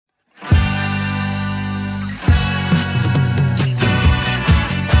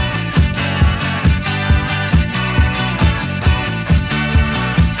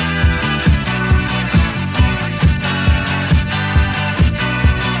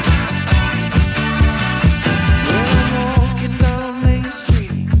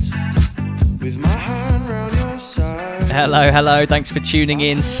Hello. Thanks for tuning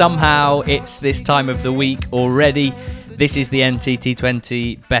in. Somehow it's this time of the week already. This is the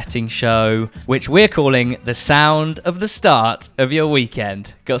NTT20 betting show, which we're calling the sound of the start of your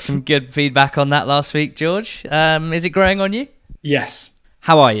weekend. Got some good feedback on that last week, George. Is it growing on you? Yes.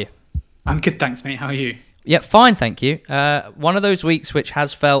 How are you? I'm good, thanks, mate. How are you? Yeah, fine, thank you. One of those weeks which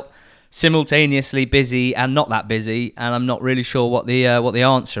has felt simultaneously busy and not that busy, and I'm not really sure what the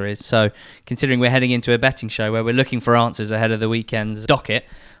answer is. So, considering we're heading into a betting show where we're looking for answers ahead of the weekend's docket,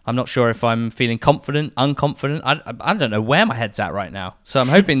 I'm not sure if I'm feeling confident, unconfident. I don't know where my head's at right now. So I'm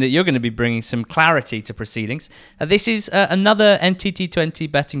hoping that you're going to be bringing some clarity to proceedings. This is another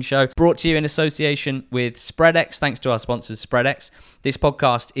NTT20 betting show brought to you in association with SpreadX. Thanks to our sponsors, SpreadX. This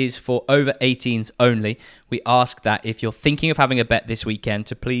podcast is for over 18s only. We ask that if you're thinking of having a bet this weekend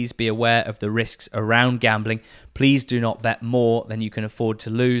to please be aware of the risks around gambling. Please do not bet more than you can afford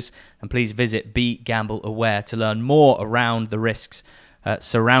to lose. And please visit Be Gamble Aware to learn more around the risks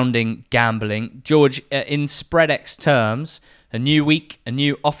surrounding gambling. George, in SpreadX terms, a new week, a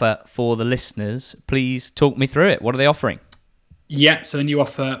new offer for the listeners. Please talk me through it. What are they offering? Yeah, so a new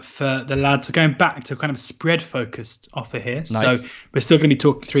offer for the lads. So going back to a kind of spread-focused offer here. Nice. So we're still going to be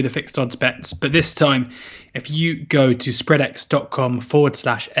talking through the fixed odds bets, but this time, if you go to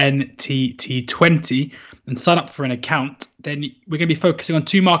spreadx.com/NTT20 and sign up for an account, then we're going to be focusing on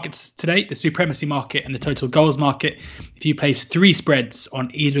two markets today, the supremacy market and the total goals market. If you place 3 spreads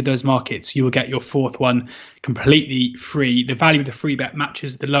on either of those markets, you will get your fourth one completely free. The value of the free bet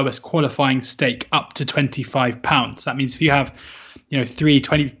matches the lowest qualifying stake up to £25. That means if you have 3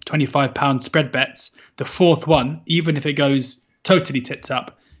 £25 spread bets, the fourth one, even if it goes totally tits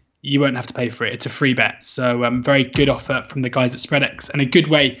up, you won't have to pay for it. It's a free bet. So very good offer from the guys at SpreadX, and a good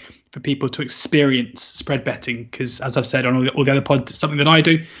way for people to experience spread betting, because as I've said on all the other pods, it's something that I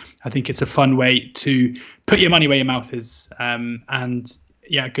do. I think it's a fun way to put your money where your mouth is, and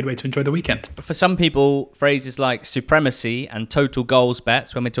a good way to enjoy the weekend. For some people, phrases like supremacy and total goals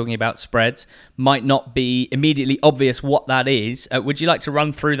bets, when we're talking about spreads, might not be immediately obvious what that is. Would you like to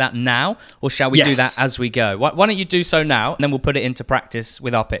run through that now, or shall we do that as we go? Why don't you do so now, and then we'll put it into practice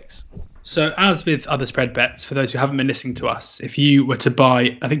with our picks. So as with other spread bets, for those who haven't been listening to us, if you were to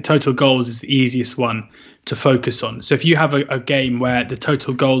buy, I think total goals is the easiest one to focus on. So if you have a game where the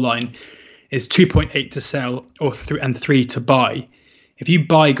total goal line is 2.8 to sell or 3 to buy, if you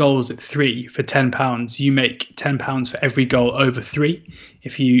buy goals at 3 for £10, you make £10 for every goal over 3.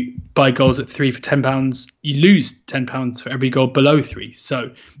 If you buy goals at 3 for £10, you lose £10 for every goal below 3. So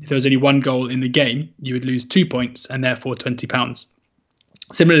if there was only one goal in the game, you would lose 2 points and therefore £20.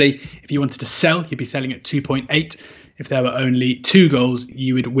 Similarly, if you wanted to sell, you'd be selling at 2.8. If there were only 2 goals,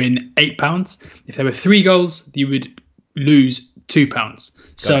 you would win £8. If there were 3 goals, you would lose £2.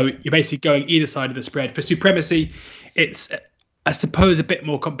 So you're basically going either side of the spread. For supremacy, it's, I suppose, a bit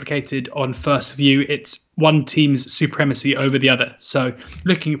more complicated on first view. It's one team's supremacy over the other. So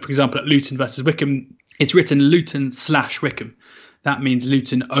looking, for example, at Luton versus Wycombe, it's written Luton/Wycombe. That means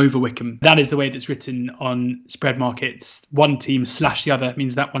Luton over Wycombe. That is the way that's written on spread markets. One team / the other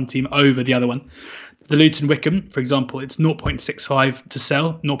means that one team over the other one. The Luton Wycombe, for example, it's 0.65 to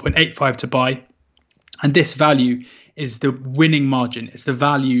sell, 0.85 to buy. And this value is the winning margin. It's the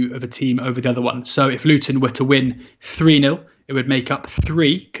value of a team over the other one. So if Luton were to win 3-0, it would make up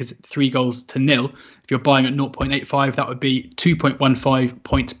 3, because 3 goals to 0. If you're buying at 0.85, that would be 2.15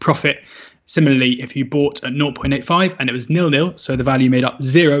 points profit. Similarly, if you bought at 0.85 and it was 0-0, so the value made up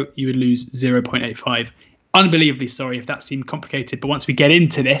 0, you would lose 0.85. Unbelievably sorry if that seemed complicated, but once we get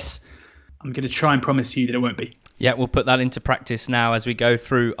into this, I'm going to try and promise you that it won't be. Yeah, we'll put that into practice now as we go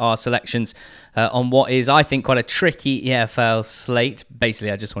through our selections on what is, I think, quite a tricky EFL slate.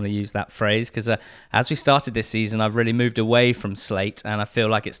 Basically, I just want to use that phrase because as we started this season, I've really moved away from slate, and I feel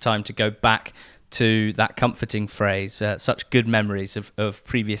like it's time to go back to that comforting phrase. Such good memories of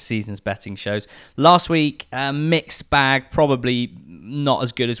previous seasons' betting shows. Last week, mixed bag, probably not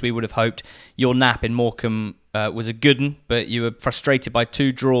as good as we would have hoped. Your nap in Morecambe was a good one, but you were frustrated by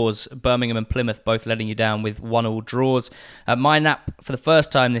 2 draws, Birmingham and Plymouth both letting you down with 1-1 draws. My nap for the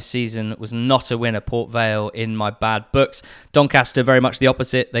first time this season was not a winner, Port Vale in my bad books. Doncaster very much the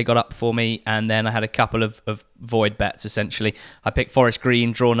opposite. They got up for me, and then I had a couple of void bets essentially. I picked Forest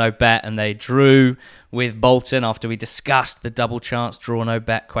Green, draw no bet, and they drew with Bolton after we discussed the double chance draw no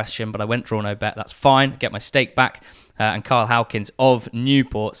bet question, but I went draw no bet. That's fine, get my stake back. And Carl Howkins of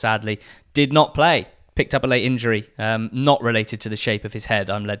Newport sadly did not play. Picked up a late injury, not related to the shape of his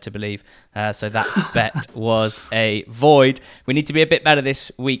head, I'm led to believe. So that bet was a void. We need to be a bit better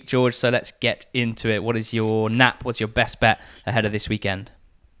this week, George, so let's get into it. What is your nap? What's your best bet ahead of this weekend?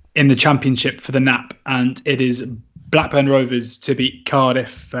 In the Championship for the nap, and it is Blackburn Rovers to beat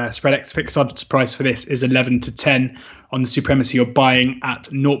Cardiff. Spread X fixed odds price for this is 11-10 on the Supremacy. You're buying at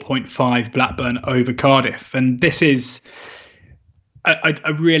 0.5 Blackburn over Cardiff. And this is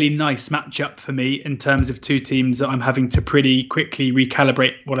a really nice matchup for me in terms of two teams that I'm having to pretty quickly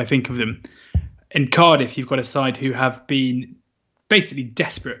recalibrate what I think of them. In Cardiff, you've got a side who have been basically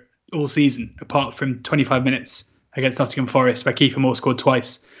desperate all season, apart from 25 minutes against Nottingham Forest, where Kiefer Moore scored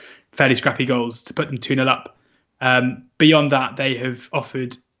twice, fairly scrappy goals to put them 2-0 up. Beyond that, they have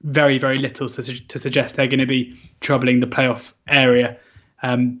offered very, very little to suggest they're going to be troubling the playoff area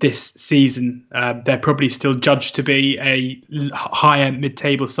this season. They're probably still judged to be a higher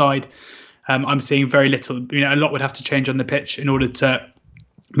mid-table side. I'm seeing very little. A lot would have to change on the pitch in order to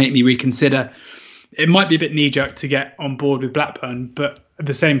make me reconsider. It might be a bit knee-jerk to get on board with Blackburn, but at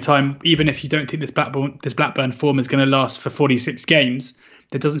the same time, even if you don't think this Blackburn form is going to last for 46 games,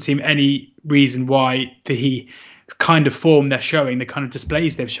 there doesn't seem any reason why the kind of form they're showing, the kind of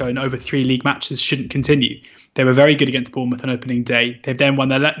displays they've shown over 3 league matches shouldn't continue. They were very good against Bournemouth on opening day. They've then won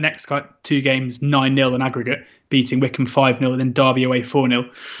their next 2 games 9-0 in aggregate, beating Wycombe 5-0 and then Derby away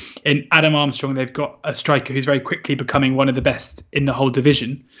 4-0. In Adam Armstrong, they've got a striker who's very quickly becoming one of the best in the whole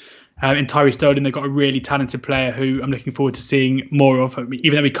division. In Tyree Stoden, they've got a really talented player who I'm looking forward to seeing more of,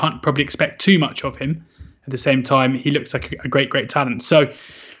 even though we can't probably expect too much of him. At the same time, he looks like a great, great talent. So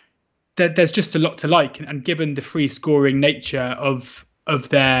there's just a lot to like. And given the free scoring nature of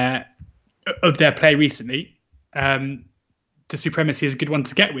their play recently, the Supremacy is a good one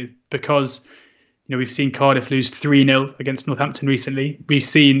to get with, because we've seen Cardiff lose 3-0 against Northampton recently. We've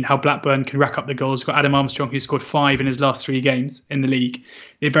seen how Blackburn can rack up the goals. We've got Adam Armstrong, who scored 5 in his last 3 games in the league.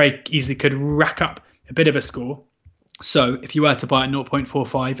 They very easily could rack up a bit of a score. So if you were to buy at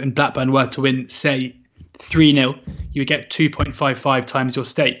 0.45 and Blackburn were to win, say, 3-0, you would get 2.55 times your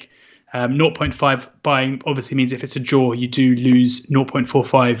stake. 0.5 buying obviously means if it's a draw, you do lose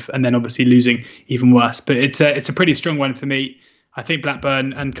 0.45 and then obviously losing even worse. But it's a pretty strong one for me. I think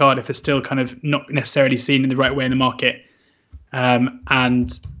Blackburn and Cardiff are still kind of not necessarily seen in the right way in the market.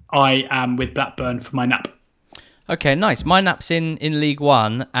 And I am with Blackburn for my nap. Okay, nice. My nap's in League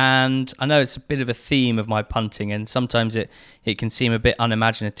One, and I know it's a bit of a theme of my punting, and sometimes it can seem a bit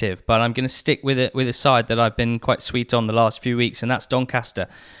unimaginative, but I'm going to stick with it with a side that I've been quite sweet on the last few weeks, and that's Doncaster.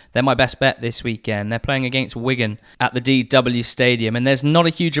 They're my best bet this weekend. They're playing against Wigan at the DW Stadium, and there's not a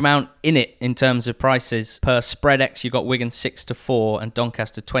huge amount in it in terms of prices. Per Spread X, you've got Wigan 6-4 and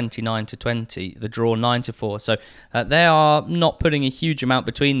Doncaster 29-20, the draw 9-4. So they are not putting a huge amount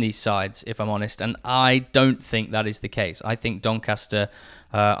between these sides, if I'm honest, and I don't think that is the case. I think Doncaster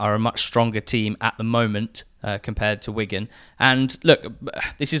are a much stronger team at the moment compared to Wigan. And look,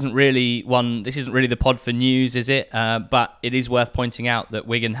 this isn't really the pod for news, is it? But it is worth pointing out that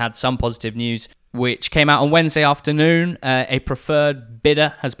Wigan had some positive news which came out on Wednesday afternoon. A preferred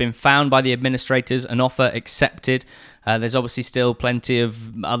bidder has been found by the administrators, an offer accepted. There's obviously still plenty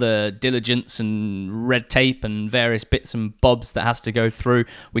of other diligence and red tape and various bits and bobs that has to go through.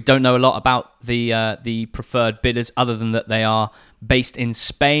 We don't know a lot about the preferred bidders other than that they are based in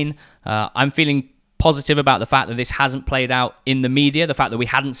Spain. I'm feeling positive about the fact that this hasn't played out in the media. The fact that we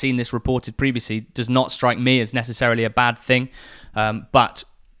hadn't seen this reported previously does not strike me as necessarily a bad thing. But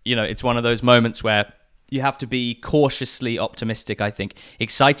it's one of those moments where you have to be cautiously optimistic, I think.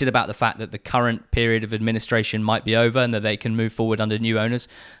 Excited about the fact that the current period of administration might be over and that they can move forward under new owners.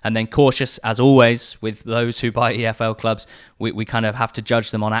 And then cautious, as always, with those who buy EFL clubs. We kind of have to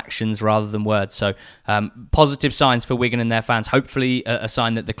judge them on actions rather than words. So positive signs for Wigan and their fans. Hopefully a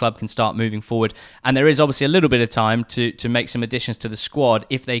sign that the club can start moving forward. And there is obviously a little bit of time to make some additions to the squad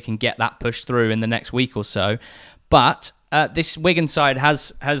if they can get that pushed through in the next week or so. But this Wigan side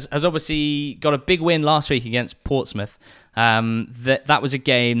has obviously got a big win last week against Portsmouth. That was a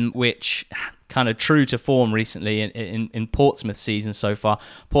game which, kind of true to form recently in Portsmouth's season so far.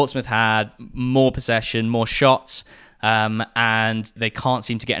 Portsmouth had more possession, more shots, and they can't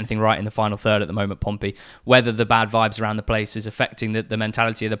seem to get anything right in the final third at the moment, Pompey. Whether the bad vibes around the place is affecting the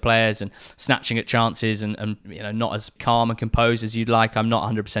mentality of the players and snatching at chances and not as calm and composed as you'd like, I'm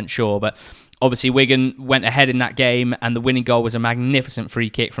not 100% sure. But obviously Wigan went ahead in that game, and the winning goal was a magnificent free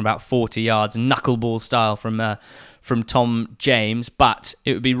kick from about 40 yards, knuckleball style from Tom James. But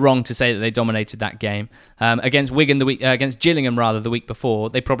it would be wrong to say that they dominated that game. Against Wigan against Gillingham the week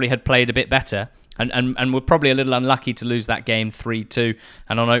before, they probably had played a bit better. And were probably a little unlucky to lose that game 3-2.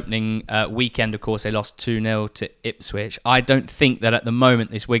 And on opening weekend, of course, they lost 2-0 to Ipswich. I don't think that at the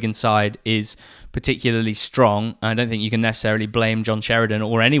moment this Wigan side is particularly strong. I don't think you can necessarily blame John Sheridan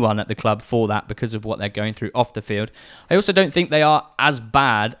or anyone at the club for that because of what they're going through off the field. I also don't think they are as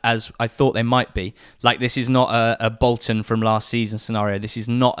bad as I thought they might be. Like, this is not a Bolton from last season scenario. This is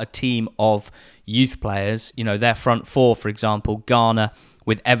not a team of youth players. You know, their front four, for example, Garner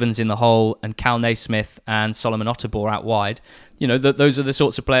with Evans in the hole and Cal Naismith and Solomon Otterbor out wide. You know, those are the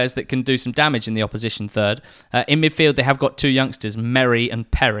sorts of players that can do some damage in the opposition third. In midfield, they have got two youngsters, Merry and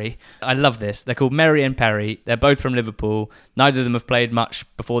Perry. I love this. They're called Merry and Perry. They're both from Liverpool. Neither of them have played much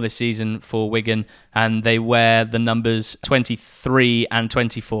before this season for Wigan, and they wear the numbers 23 and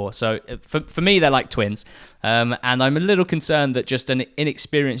 24. So for me, they're like twins. And I'm a little concerned that just an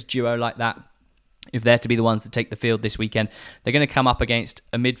inexperienced duo like that, if they're to be the ones that take the field this weekend, they're going to come up against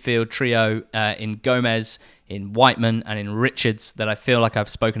a midfield trio in Gomez, in Whiteman and in Richards that I feel like I've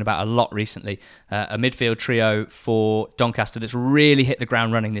spoken about a lot recently. A midfield trio for Doncaster that's really hit the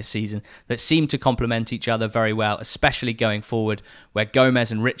ground running this season, that seem to complement each other very well, especially going forward, where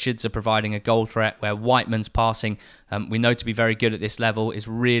Gomez and Richards are providing a goal threat, where Whiteman's passing, we know to be very good at this level, is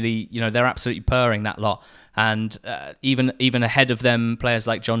really, you know, they're absolutely purring that lot. And even ahead of them, players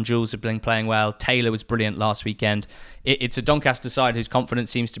like John Jules have been playing well. Taylor was brilliant last weekend. It's a Doncaster side whose confidence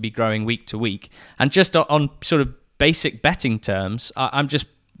seems to be growing week to week. And just on sort of basic betting terms, I'm just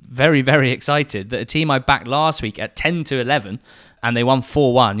very, very excited that a team I backed last week at 10-11 and they won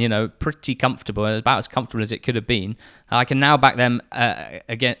 4-1, you know, pretty comfortable, about as comfortable as it could have been. I can now back them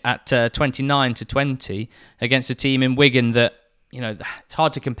again at 29-20 against a team in Wigan that, you know, it's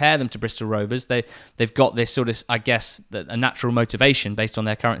hard to compare them to Bristol Rovers. They've got this sort of, I guess, a natural motivation based on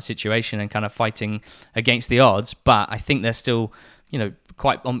their current situation and kind of fighting against the odds. But I think they're still, you know,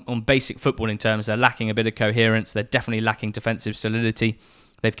 quite on basic footballing terms, they're lacking a bit of coherence. They're definitely lacking defensive solidity.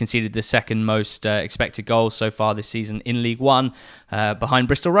 They've conceded the second most expected goals so far this season in League One, behind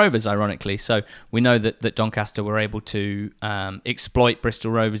Bristol Rovers, ironically. So we know that Doncaster were able to exploit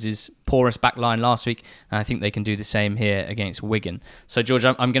Bristol Rovers' porous back line last week, and I think they can do the same here against Wigan. So, George,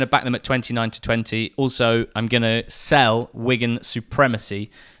 I'm going to back them at 29-20. Also, I'm going to sell Wigan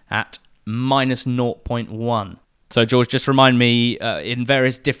supremacy at minus 0.1. So, George, just remind me in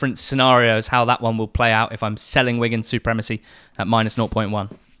various different scenarios how that one will play out if I'm selling Wigan supremacy at minus 0.1.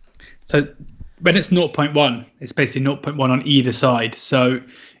 So when it's 0.1, it's basically 0.1 on either side. So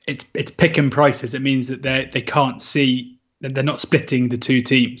it's pick and prices. It means that they can't see, that they're not splitting the two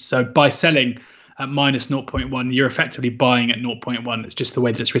teams. So by selling at minus 0.1, you're effectively buying at 0.1. It's just the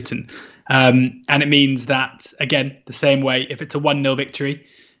way that it's written. And it means that, again, the same way, if it's a 1-0 victory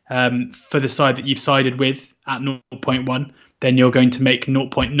for the side that you've sided with, at 0.1, then you're going to make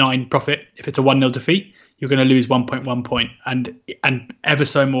 0.9 profit. If it's a 1-0 defeat, you're going to lose 1.1 point, and ever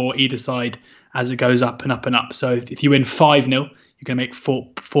so more either side as it goes up and up and up. So if you win 5-0, you're going to make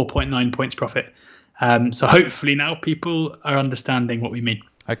 4.9 points profit. So hopefully now people are understanding what we mean.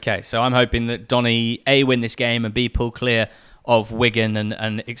 Okay, so I'm hoping that Donny A, win this game, and B, pull clear of Wigan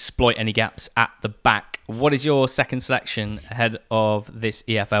and exploit any gaps at the back. What is your second selection ahead of this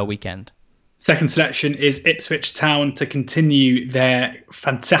EFL weekend? Second selection is Ipswich Town to continue their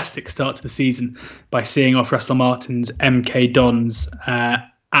fantastic start to the season by seeing off Russell Martin's MK Dons at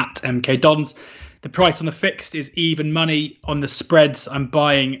MK Dons. The price on the fixed is even money. On the spreads, I'm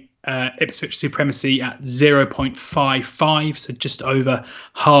buying Ipswich supremacy at 0.55, so just over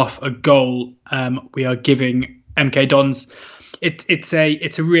half a goal. We are giving MK Dons. It's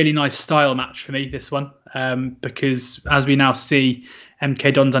a really nice style match for me, this one, because as we now see,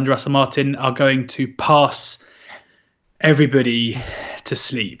 MK Dons under Russell Martin are going to pass everybody to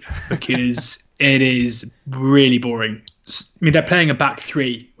sleep because it is really boring. I mean, they're playing a back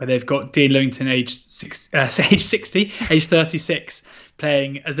three where they've got Dean Lewington, age 36,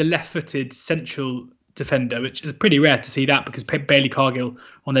 playing as the left-footed central defender, which is pretty rare to see that because Bailey Cargill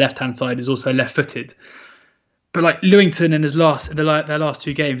on the left-hand side is also left-footed. But like Lewington in their last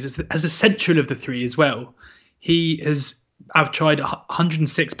two games, as a central of the three as well, I've tried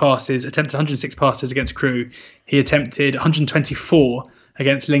 106 passes, attempted 106 passes against Crewe. He attempted 124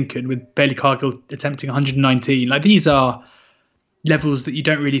 against Lincoln, with Bailey Cargill attempting 119. Like, these are levels that you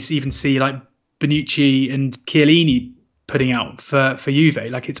don't really even see like Bonucci and Chiellini putting out for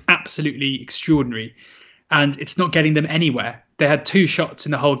Juve. Like, it's absolutely extraordinary, and it's not getting them anywhere. They had 2 shots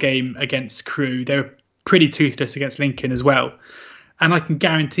in the whole game against Crewe. They were pretty toothless against Lincoln as well. And I can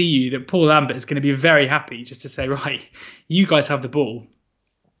guarantee you that Paul Lambert is going to be very happy just to say, right, you guys have the ball.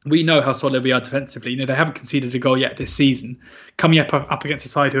 We know how solid we are defensively. You know, they haven't conceded a goal yet this season. Coming up against a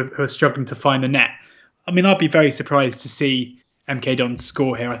side who are struggling to find the net. I mean, I'd be very surprised to see MK Dons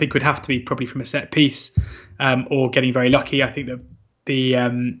score here. I think it would have to be probably from a set piece or getting very lucky. I think that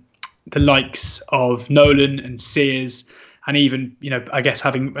the likes of Nolan and Sears, and even, you know, I guess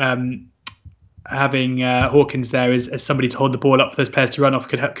having having Hawkins there as somebody to hold the ball up for those players to run off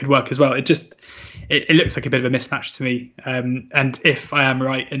could work as well. It looks like a bit of a mismatch to me. And if I am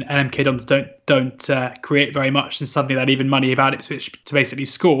right, and MK Dons don't create very much, and suddenly that even money about Ipswich to basically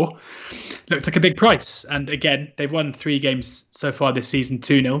score looks like a big price. And again, they've won 3 games so far this season,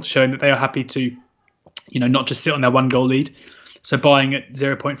 2-0, showing that they are happy to, not just sit on their 1-goal lead. So buying at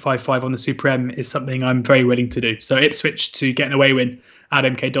 0.55 on the Super M is something I'm very willing to do. So Ipswich to get an away win at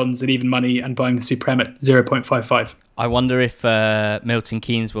MK Dons at even money, and buying the Super M at 0.55. I wonder if Milton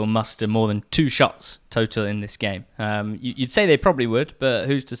Keynes will muster more than 2 shots total in this game. You'd say they probably would, but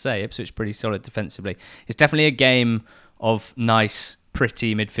who's to say? Ipswich pretty solid defensively. It's definitely a game of nice,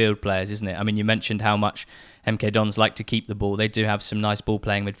 pretty midfield players, isn't it? I mean, you mentioned how much MK Dons like to keep the ball. They do have some nice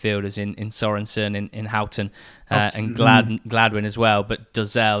ball-playing midfielders in Sorensen, in Houghton, and Gladwin as well. But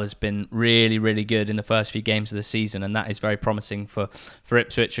Dozzell has been really, really good in the first few games of the season, and that is very promising for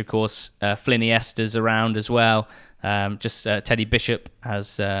Ipswich. Of course, Flinny Esther's around as well. Teddy Bishop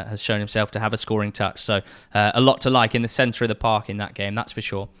has shown himself to have a scoring touch. So a lot to like in the centre of the park in that game, that's for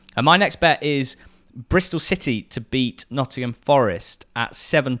sure. And my next bet is Bristol City to beat Nottingham Forest at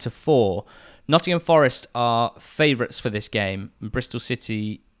 7-4. Nottingham Forest are favourites for this game. Bristol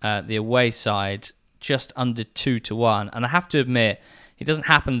City, the away side, just under 2-1. And I have to admit, it doesn't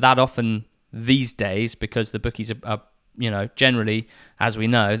happen that often these days because the bookies are generally, as we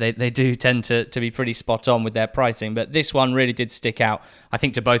know, they do tend to be pretty spot on with their pricing. But this one really did stick out. I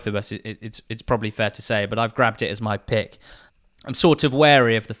think to both of us, it's probably fair to say, but I've grabbed it as my pick. I'm sort of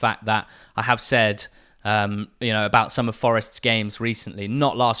wary of the fact that I have said about some of Forest's games recently,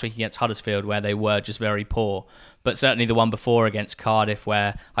 not last week against Huddersfield where they were just very poor, but certainly the one before against Cardiff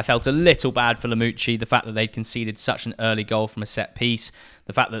where I felt a little bad for Lamucci, the fact that they'd conceded such an early goal from a set piece,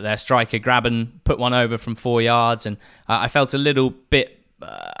 the fact that their striker Graben put one over from 4 yards, and I felt a little bit,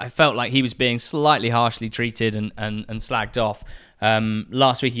 I felt like he was being slightly harshly treated and slagged off.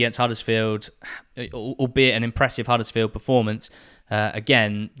 Last week against Huddersfield, albeit an impressive Huddersfield performance,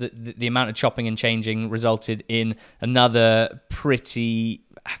 again, the amount of chopping and changing resulted in another pretty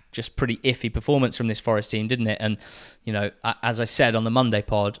iffy performance from this Forest team, didn't it? And, as I said on the Monday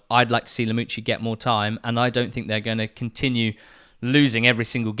pod, I'd like to see Lamucci get more time, and I don't think they're going to continue losing every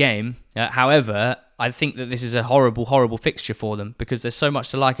single game. However, I think that this is a horrible, horrible fixture for them because there's so much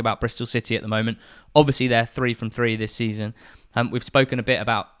to like about Bristol City at the moment. Obviously, they're 3 from 3 this season. We've spoken a bit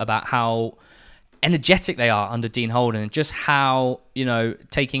about how energetic they are under Dean Holden, and just how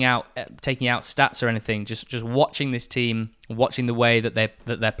taking out stats or anything, just watching this team, watching the way that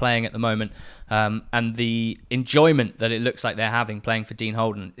they're playing at the moment, and the enjoyment that it looks like they're having playing for Dean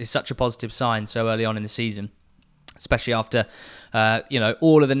Holden is such a positive sign so early on in the season. Especially after,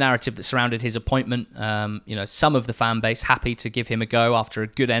 all of the narrative that surrounded his appointment. Some of the fan base happy to give him a go after a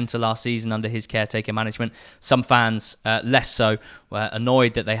good end to last season under his caretaker management. Some fans less so, were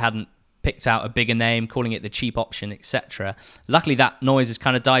annoyed that they hadn't picked out a bigger name, calling it the cheap option, etc. Luckily, that noise has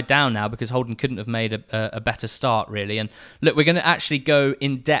kind of died down now because Holden couldn't have made a better start, really. And look, we're going to actually go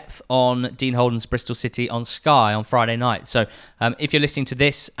in depth on Dean Holden's Bristol City on Sky on Friday night. So if you're listening to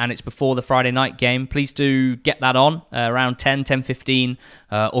this and it's before the Friday night game, please do get that on around 10:15,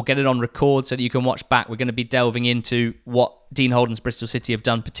 or get it on record so that you can watch back. We're going to be delving into what Dean Holden's Bristol City have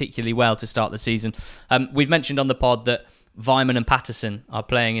done particularly well to start the season. We've mentioned on the pod that Vyman and Patterson are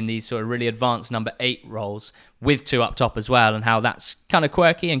playing in these sort of really advanced number 8 roles with 2 up top as well, and how that's kind of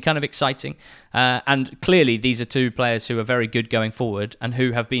quirky and kind of exciting. And clearly these are 2 players who are very good going forward and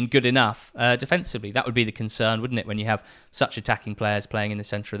who have been good enough defensively. That would be the concern, wouldn't it, when you have such attacking players playing in the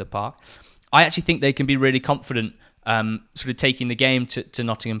centre of the park? I actually think they can be really confident sort of taking the game to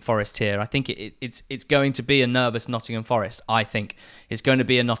Nottingham Forest here. I think it's going to be a nervous Nottingham Forest. I think it's going to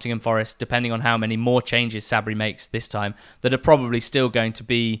be a Nottingham Forest, depending on how many more changes Sabri makes this time, that are probably still going to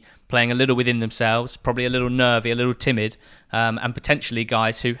be playing a little within themselves, probably a little nervy, a little timid, and potentially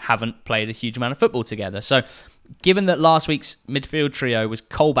guys who haven't played a huge amount of football together. So given that last week's midfield trio was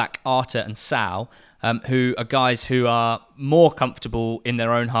Colback, Arter and Sal, who are guys who are more comfortable in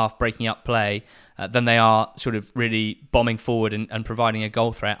their own half breaking up play than they are sort of really bombing forward and providing a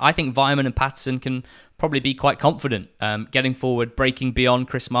goal threat. I think Vyman and Patterson can probably be quite confident getting forward, breaking beyond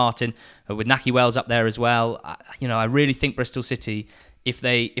Chris Martin, with Nahki Wells up there as well. I really think Bristol City, if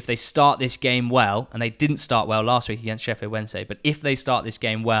they start this game well, and they didn't start well last week against Sheffield Wednesday, but if they start this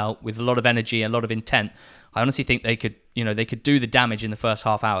game well with a lot of energy and a lot of intent, I honestly think they could do the damage in the first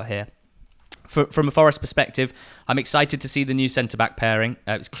half hour here. from a Forest perspective, I'm excited to see the new centre-back pairing.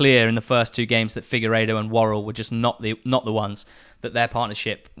 It was clear in the first two games that Figueiredo and Worrell were just not the ones, that their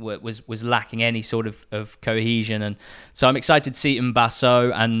partnership was lacking any sort of cohesion. And so I'm excited to see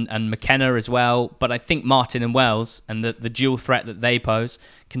Mbasso and McKenna as well. But I think Martin and Wells and the dual threat that they pose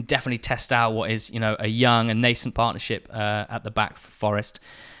can definitely test out what is, a young and nascent partnership at the back for Forest.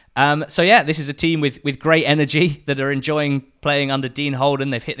 So yeah, this is a team with great energy that are enjoying playing under Dean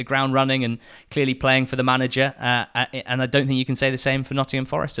Holden. They've hit the ground running and clearly playing for the manager. And I don't think you can say the same for Nottingham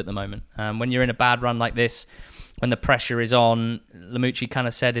Forest at the moment. When you're in a bad run like this, when the pressure is on, Lamouchi kind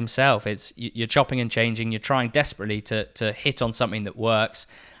of said himself, you're chopping and changing. You're trying desperately to hit on something that works.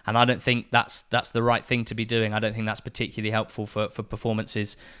 And I don't think that's the right thing to be doing. I don't think that's particularly helpful for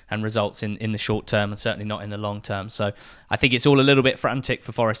performances and results in the short term, and certainly not in the long term. So I think it's all a little bit frantic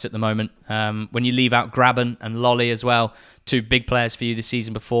for Forest at the moment. When you leave out Graben and Lolly as well, two big players for you this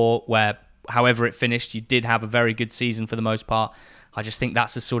season before, where however it finished, you did have a very good season for the most part. I just think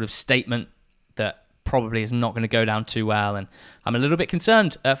that's a sort of statement that probably is not going to go down too well, and I'm a little bit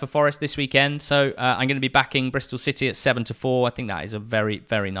concerned for Forest this weekend. So I'm going to be backing Bristol City at 7-4. I think that is a very,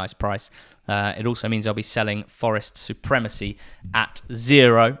 very nice price. It also means I'll be selling Forest Supremacy at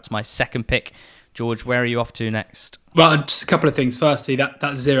 0. It's my second pick. George, where are you off to next? Well, just a couple of things. Firstly,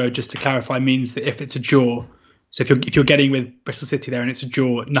 that 0, just to clarify, means that if it's a draw, so if you're getting with Bristol City there and it's a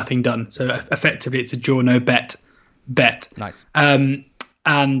draw, nothing done. So effectively, it's a draw, no bet. Nice.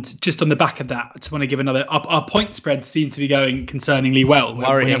 And just on the back of that, I just want to give another. Our point spreads seem to be going concerningly well.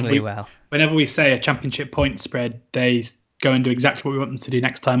 Worryingly well. Whenever we say a championship point spread, they go and do exactly what we want them to do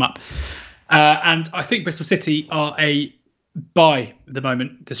next time up. And I think Bristol City are a buy at the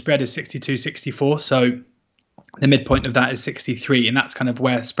moment. The spread is 62-64, so the midpoint of that is 63, and that's kind of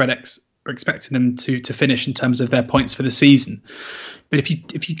where SpreadX are expecting them to finish in terms of their points for the season. But if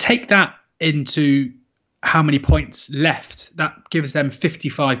you take that into how many points left, that gives them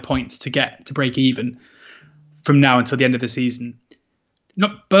 55 points to get to break even from now until the end of the season.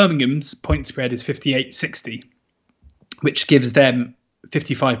 Not Birmingham's point spread is 58-60, which gives them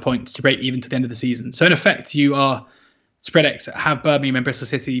 55 points to break even to the end of the season. So in effect, you are SpreadX have Birmingham and Bristol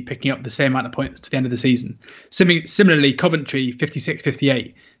City picking up the same amount of points to the end of the season. Similarly, Coventry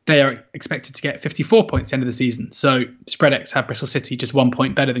 56-58, they are expected to get 54 points at the end of the season. So SpreadX have Bristol City just 1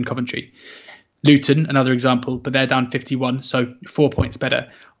 point better than Coventry. Luton, another example, but they're down 51, so 4 points better.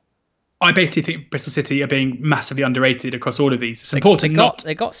 I basically think Bristol City are being massively underrated across all of these. It's important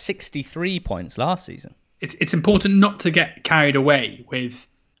they got 63 points last season. It's important not to get carried away with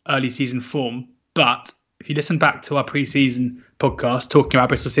early season form, but if you listen back to our pre-season podcast talking about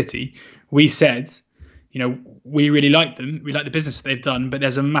Bristol City, we said, we really like them. We like the business that they've done, but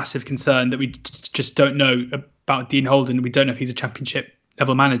there's a massive concern that we just don't know about Dean Holden. We don't know if he's a championship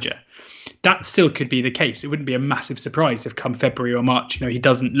level manager. That still could be the case. It wouldn't be a massive surprise if come February or March, he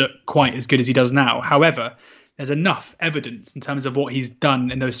doesn't look quite as good as he does now. However, there's enough evidence in terms of what he's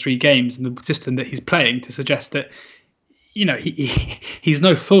done in those 3 games and the system that he's playing to suggest that, he's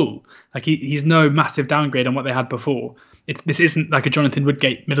no fool. Like he's no massive downgrade on what they had before. This isn't like a Jonathan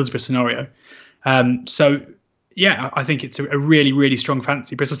Woodgate Middlesbrough scenario. So yeah, I think it's a really, really strong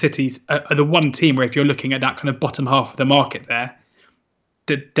fancy. Bristol City's are the one team where if you're looking at that kind of bottom half of the market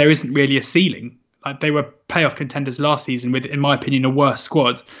there isn't really a ceiling. Like they were playoff contenders last season with, in my opinion, a worse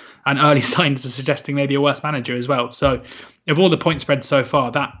squad, and early signs are suggesting maybe a worse manager as well. So, of all the point spreads so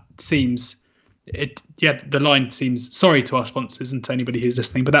far, that seems the line seems, sorry to our sponsors and to anybody who's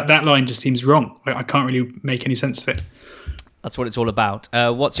listening, but that line just seems wrong. I can't really make any sense of it. That's what it's all about.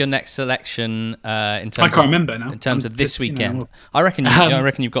 What's your next selection in terms? I can't remember now. In terms of this weekend, I reckon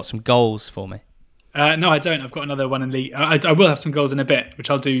you've got some goals for me. No, I don't. I've got another one in league. I will have some goals in a bit, which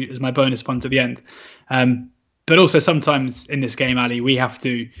I'll do as my bonus ones at the end. But also sometimes in this game, Ali, we have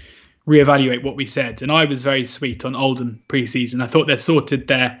to reevaluate what we said. And I was very sweet on Oldham pre-season. I thought they sorted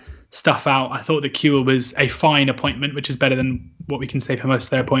their stuff out. I thought the Kewell was a fine appointment, which is better than what we can say for most of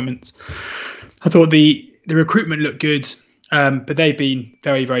their appointments. I thought the recruitment looked good, but they've been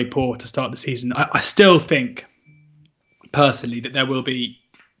very, very poor to start the season. I still think, personally, that there will be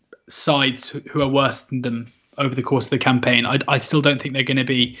sides who are worse than them over the course of the campaign. I still don't think they're going to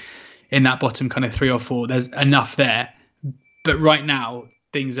be in that bottom kind of 3 or 4. There's enough there, but right now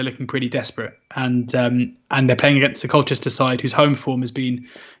things are looking pretty desperate, and they're playing against the Colchester side whose home form has been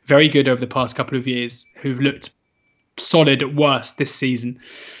very good over the past couple of years, who've looked solid at worst this season,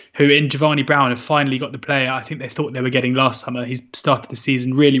 who in Giovanni Brown have finally got the player I think they thought they were getting last summer. He's started the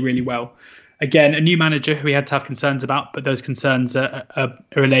season really, really well. Again, a new manager who we had to have concerns about, but those concerns are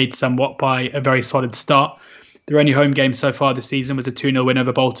allayed somewhat by a very solid start. Their only home game so far this season was a 2-0 win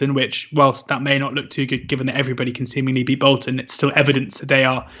over Bolton, which, whilst that may not look too good given that everybody can seemingly beat Bolton, it's still evidence that they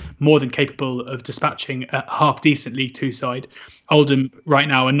are more than capable of dispatching a half-decent League Two side. Oldham right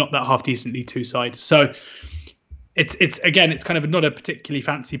now are not that half-decent League Two side. So it's kind of not a particularly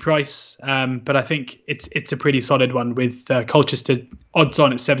fancy price, but I think it's a pretty solid one with Colchester odds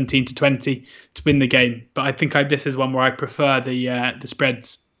on at 17-20 to win the game. But I think this is one where I prefer the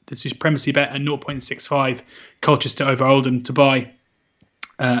spreads. The supremacy bet at 0.65 Colchester over Oldham to buy.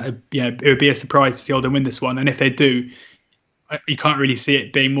 It would be a surprise to see Oldham win this one, and if they do, you can't really see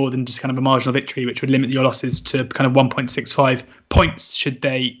it being more than just kind of a marginal victory, which would limit your losses to kind of 1.65 points should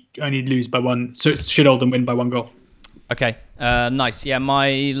they only lose by one. So should Oldham win by one goal. Okay, nice. Yeah,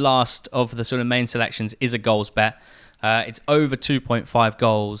 my last of the sort of main selections is a goals bet. It's over 2.5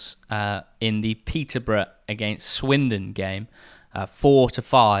 goals in the Peterborough against Swindon game.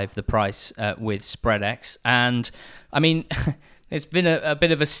 4-5 the price with SpreadX. And I mean, it's been a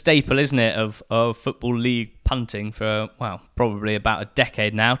bit of a staple, isn't it, of Football League punting for, well, probably about a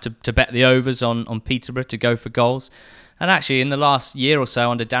decade now to bet the overs on Peterborough to go for goals. And actually, in the last year or so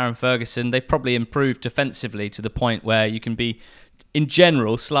under Darren Ferguson, they've probably improved defensively to the point where you can be, in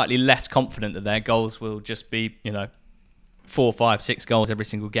general, slightly less confident that their goals will just be, 4, 5, 6 goals every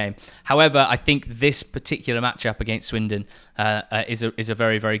single game. However, I think this particular matchup against Swindon is a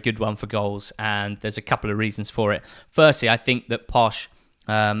very, very good one for goals, and there's a couple of reasons for it. Firstly, I think that Posh,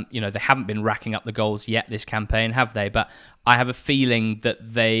 they haven't been racking up the goals yet this campaign, have they? But I have a feeling that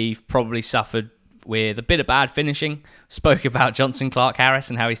they've probably suffered with a bit of bad finishing. Spoke about Jonson Clarke-Harris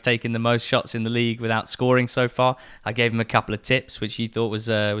and how he's taken the most shots in the league without scoring so far. I gave him a couple of tips, which he thought was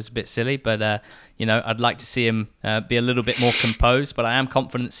a bit silly, but I'd like to see him be a little bit more composed. But I am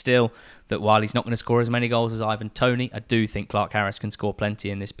confident still that while he's not going to score as many goals as Ivan Toney, I do think Clarke-Harris can score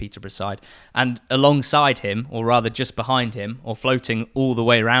plenty in this Peterborough side. And alongside him, or rather just behind him, or floating all the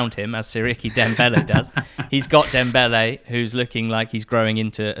way around him, as Siriki Dembele does, he's got Dembele, who's looking like he's growing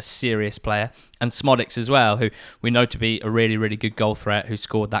into a serious player, and Smodics as well, who we know to be a really, really good goal threat, who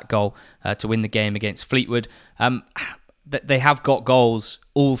scored that goal to win the game against Fleetwood. They have got goals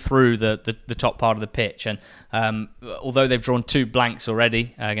all through the top part of the pitch, and although they've drawn 2 blanks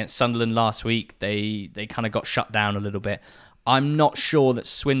already against Sunderland last week, they kind of got shut down a little bit. I'm not sure that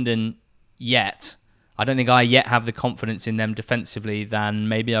Swindon yet, I don't think I yet have the confidence in them defensively than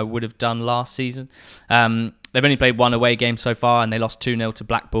maybe I would have done last season. They've only played 1 away game so far, and they lost 2-0 to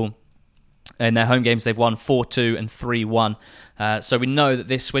Blackpool. In their home games, they've won 4-2 and 3-1. So we know that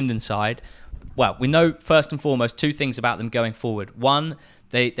this Swindon side, well, we know first and foremost 2 things about them going forward. One,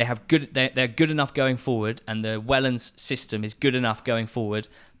 they're good enough going forward, and the Wellens system is good enough going forward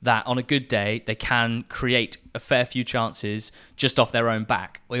that on a good day they can create a fair few chances just off their own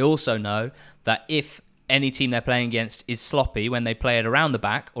back. We also know that if any team they're playing against is sloppy when they play it around the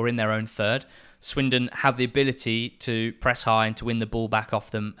back or in their own third, Swindon have the ability to press high and to win the ball back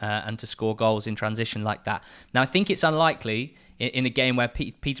off them and to score goals in transition like that. Now, I think it's unlikely in a game where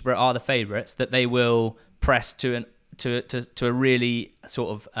Peterborough are the favourites that they will press to a really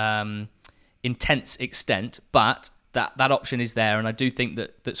sort of intense extent, but that option is there, and I do think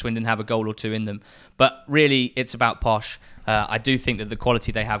that Swindon have a goal or 2 in them. But really, it's about Posh. I do think that the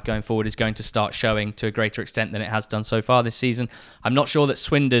quality they have going forward is going to start showing to a greater extent than it has done so far this season. I'm not sure that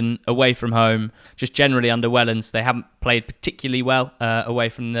Swindon, away from home, just generally under Wellens, they haven't played particularly well away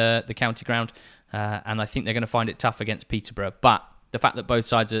from the county ground, and I think they're going to find it tough against Peterborough. But the fact that both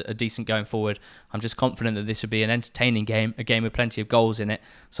sides are decent going forward, I'm just confident that this would be an entertaining game, a game with plenty of goals in it.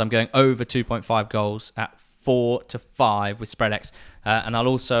 So I'm going over 2.5 goals at 4-5 with SpreadX, and I'll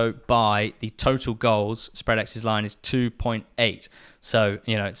also buy the total goals. SpreadX's line is 2.8, so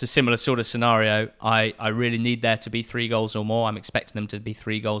it's a similar sort of scenario. I really need there to be 3 goals or more. I'm expecting them to be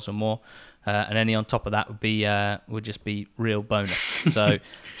 3 goals or more, and any on top of that would just be real bonus. So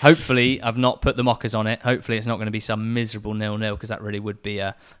hopefully I've not put the mockers on it. Hopefully it's not going to be some miserable 0-0, because that really would be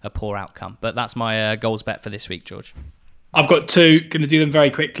a poor outcome. But that's my goals bet for this week, George. I've got 2, going to do them very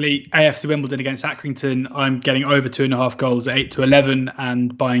quickly. AFC Wimbledon against Accrington. I'm getting over 2.5 goals at 8-11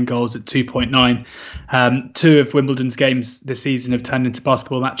 and buying goals at 2.9. 2 of Wimbledon's games this season have turned into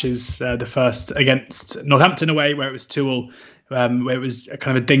basketball matches. The first against Northampton away, where it was 2-2, where it was a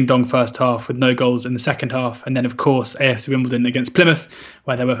kind of a ding-dong first half with no goals in the second half. And then, of course, AFC Wimbledon against Plymouth,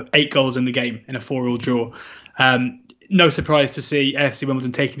 where there were 8 goals in the game in a 4-4 draw. No surprise to see AFC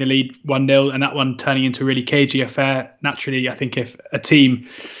Wimbledon taking the lead 1-0 and that one turning into a really cagey affair. Naturally, I think if a team,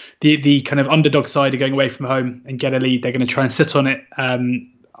 the kind of underdog side, are going away from home and get a lead, they're going to try and sit on it.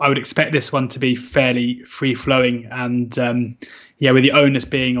 I would expect this one to be fairly free-flowing and, with the onus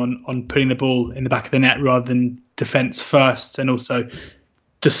being on putting the ball in the back of the net rather than defence first, and also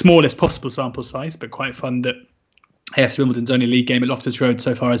the smallest possible sample size, but quite fun that AFC Wimbledon's only league game at Loftus Road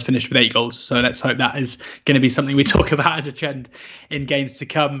so far has finished with 8 goals. So let's hope that is going to be something we talk about as a trend in games to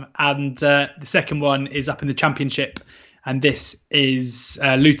come. And the second one is up in the Championship, and this is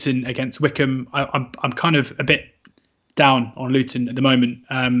Luton against Wycombe. I'm kind of a bit down on Luton at the moment,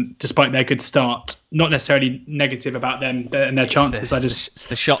 despite their good start. Not necessarily negative about them and their chances. It's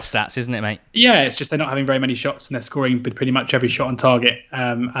the shot stats, isn't it, mate? Yeah, it's just they're not having very many shots, and they're scoring with pretty much every shot on target.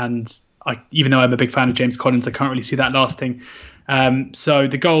 And even though I'm a big fan of James Collins, I can't really see that lasting. So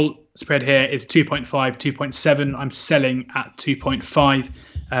the goal spread here is 2.5, 2.7. I'm selling at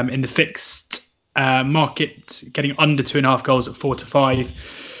 2.5 in the fixed market, getting under 2.5 goals at 4 to 5.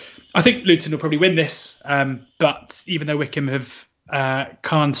 I think Luton will probably win this, but even though Wycombe have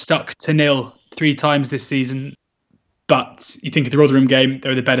stuck to 0 3 times this season, but you think of the Rotherham game, they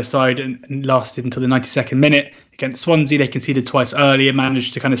were the better side and lasted until the 92nd minute. Against Swansea, they conceded twice earlier,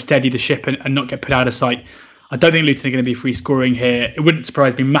 managed to kind of steady the ship and not get put out of sight. I don't think Luton are going to be free scoring here. It wouldn't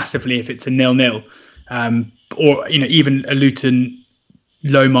surprise me massively if it's a 0-0, or even a Luton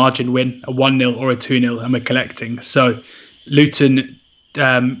low margin win, a 1-0 or a 2-0, and we're collecting. So Luton,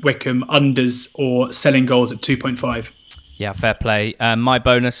 Wycombe unders or selling goals at 2.5. Yeah, fair play. My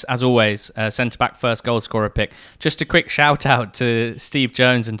bonus, as always, centre-back first goal scorer pick. Just a quick shout-out to Steve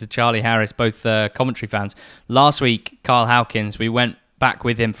Jones and to Charlie Harris, both Coventry fans. Last week, Carl Howkins, we went back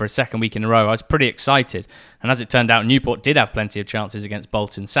with him for a second week in a row. I was pretty excited. And as it turned out, Newport did have plenty of chances against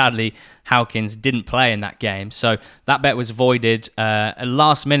Bolton. Sadly, Howkins didn't play in that game. So that bet was voided.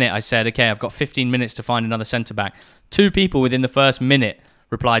 Last minute, I said, okay, I've got 15 minutes to find another centre-back. 2 people within the first minute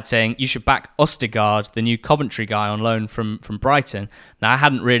replied saying, you should back Ostergaard, the new Coventry guy on loan from Brighton. Now,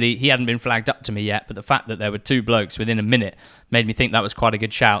 he hadn't been flagged up to me yet, but the fact that there were 2 blokes within a minute made me think that was quite a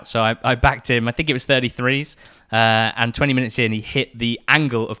good shout. So I backed him. I think it was 33s, and 20 minutes in, he hit the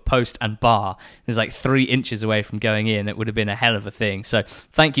angle of post and bar. It was like 3 inches away from going in. It would have been a hell of a thing. So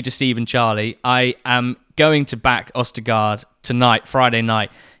thank you to Steve and Charlie. I am going to back Ostergaard tonight, Friday night,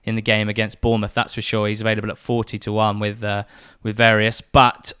 in the game against Bournemouth, that's for sure. He's available at 40 to 1 with various.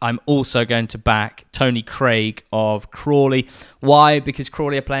 But I'm also going to back Tony Craig of Crawley. Why? Because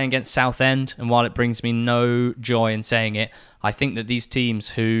Crawley are playing against Southend, and while it brings me no joy in saying it, I think that these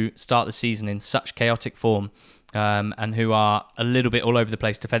teams who start the season in such chaotic form and who are a little bit all over the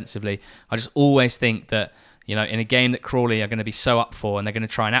place defensively, I just always think that, in a game that Crawley are going to be so up for and they're going to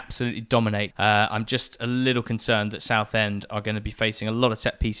try and absolutely dominate, I'm just a little concerned that Southend are going to be facing a lot of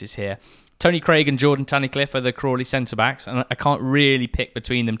set pieces here. Tony Craig and Jordan Tunnicliffe are the Crawley centre-backs, and I can't really pick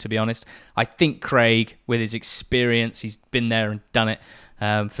between them, to be honest. I think Craig, with his experience, he's been there and done it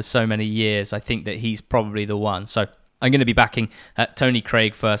for so many years, I think that he's probably the one. So I'm going to be backing Tony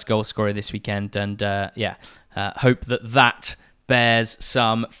Craig first goal scorer this weekend, and hope that bears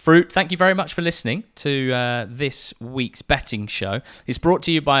some fruit. Thank you very much for listening to this week's betting show. It's brought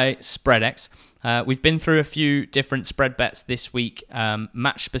to you by SpreadX. We've been through a few different spread bets this week,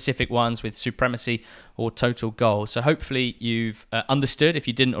 match-specific ones with supremacy or total goal. So hopefully you've understood, if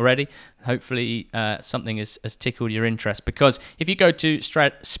you didn't already. Hopefully something has tickled your interest, because if you go to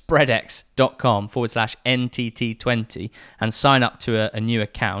spreadx.com/NTT20 and sign up to a new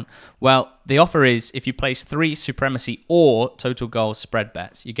account, well, the offer is if you place 3 supremacy or total goal spread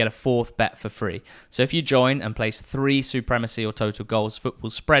bets, you get a 4th bet for free. So if you join and place 3 supremacy or total goals football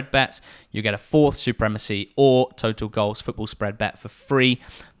spread bets, you get a 4th supremacy or total goals football spread bet for free.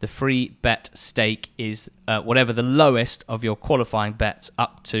 The free bet stake is whatever the lowest of your qualifying bets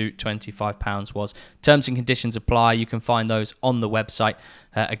up to £25 was. Terms and conditions apply. You can find those on the website.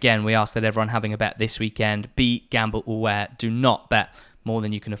 Again, we ask that everyone having a bet this weekend be gamble aware. Do not bet more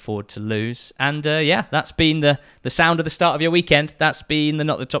than you can afford to lose. And that's been the sound of the start of your weekend. That's been the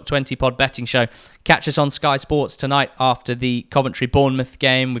Not the Top 20 Pod betting show. Catch us on Sky Sports tonight after the Coventry-Bournemouth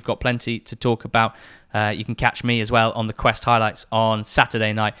game. We've got plenty to talk about. You can catch me as well on the Quest highlights on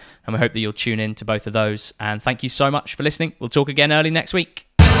Saturday night, and we hope that you'll tune in to both of those. And thank you so much for listening. We'll talk again early next week.